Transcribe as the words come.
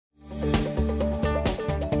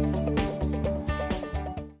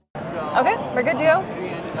We're good to go?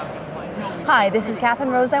 Hi, this is Catherine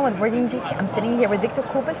Rosen with Working Geek. I'm sitting here with Victor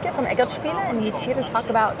Kubelke from Spiel, and he's here to talk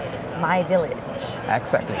about My Village.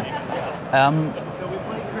 Exactly.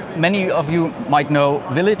 Many of you might know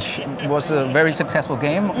Village was a very successful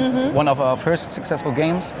game, one of our first successful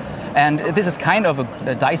games. And this is kind of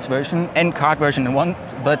a dice version and card version in one,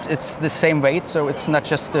 but it's the same weight, so it's not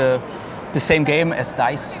just the same game as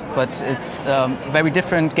dice, but it's very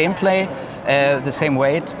different gameplay, the same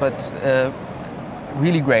weight, but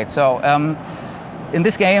really great. So in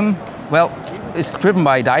this game, well, it's driven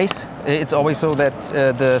by dice. It's always so that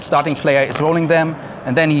the starting player is rolling them,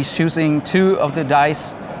 and then he's choosing two of the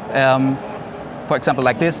dice. For example,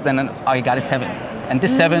 like this, then I got a 7. And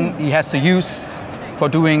this 7 he has to use for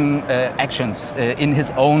doing actions in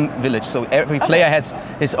his own village. So every player has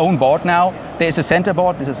his own board now. There is a center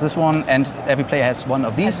board, this is this one, and every player has one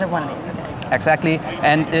of these. One of these, okay. Exactly.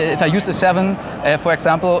 And if I use the 7, for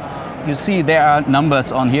example, you see there are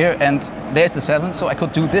numbers on here, and there's the 7, so I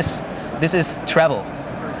could do this. This is travel.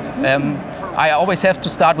 I always have to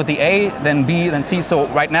start with the A, then B, then C. So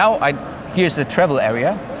right now, here's the travel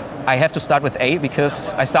area. I have to start with A because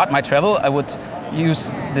I start my travel. I would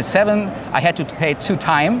use the 7. I had to pay 2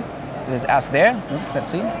 time. There's us there.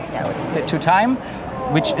 Let's see. Yeah, 2 time,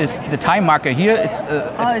 which is the time marker here. It's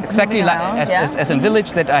exactly like as in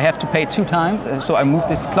Village that I have to pay 2 time. So I move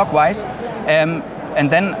this clockwise, and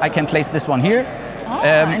then I can place this one here.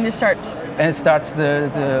 And it starts. And it starts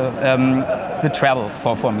the travel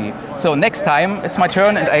for me. So next time it's my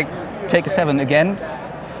turn, and I take a 7 again.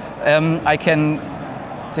 I can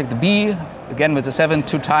take the B again with the 7,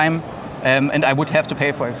 2 time, and I would have to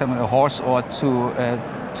pay, for example, a horse or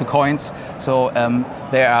two coins. So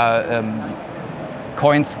there are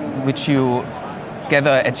coins which you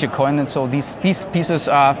gather at your coin, and so these pieces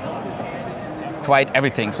are quite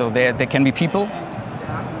everything. So there can be people.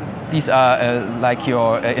 These are like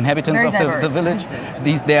your inhabitants of the village.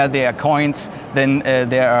 These they are coins. Then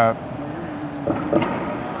there are,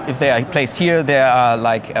 if they are placed here, there are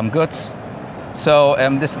like goods. So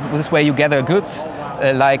this way you gather goods,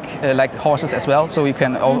 like horses as well. So you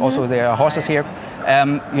can also, there are horses here.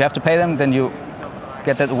 You have to pay them, then you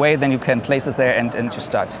get that away, then you can place this there and just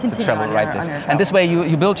start to travel like this. And this way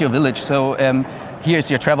you build your village. So here's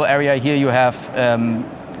your travel area. Here you have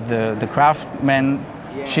the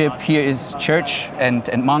craftsmanship. Here is church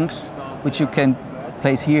and monks, which you can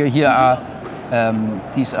place here. Here are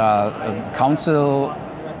these are council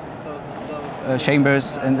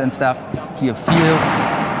chambers and stuff. Here fields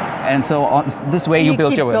and so on. This way you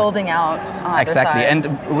build your way. Building out exactly. And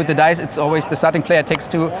with the dice, it's always the starting player takes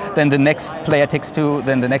 2, then the next player takes 2,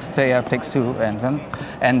 then the next player takes 2, and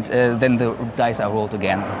then the dice are rolled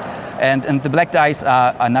again. And the black dice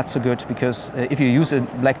are not so good because if you use a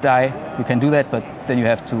black die, you can do that, but then you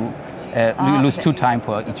have to you lose 2 time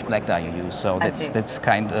for each black die you use. So that's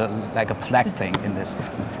kind of like a flag thing in this.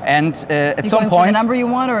 And at some point, for the number you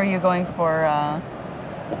want, or are you going for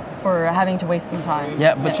having to waste some time?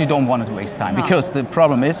 Yeah, but you don't want to waste time because the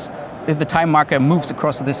problem is, if the time marker moves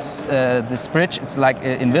across this bridge, it's like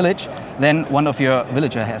in Village, then one of your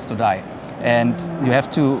villager has to die, and you have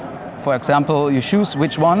to, for example, you choose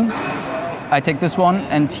which one. I take this one,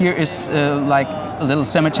 and here is like a little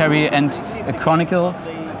cemetery and a chronicle,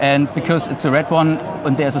 and because it's a red one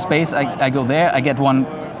and there's a space, I go there. I get 1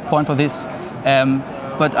 point for this,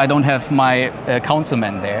 but I don't have my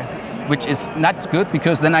councilman there, which is not good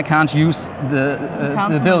because then I can't use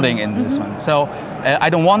the building in this one. So I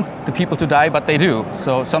don't want the people to die, but they do.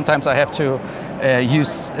 So sometimes I have to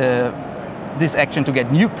use this action to get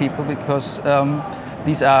new people because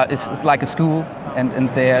it's like a school, and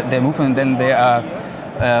they're moving, and then they are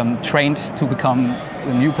trained to become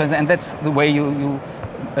a new person, and that's the way you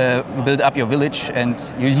build up your village, and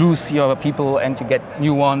you lose your people and you get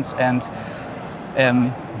new ones, and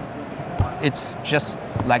it's just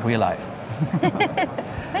like real life.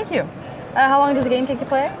 Thank you. How long does the game take to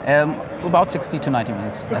play? About 60 to 90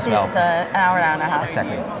 minutes as well. It's an hour and a half.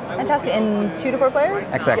 Exactly. Fantastic. And 2 to 4 players?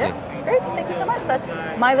 Exactly. Yeah. Great. Thank you so much. That's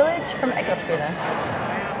My Village from Spiel.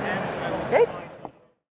 Great.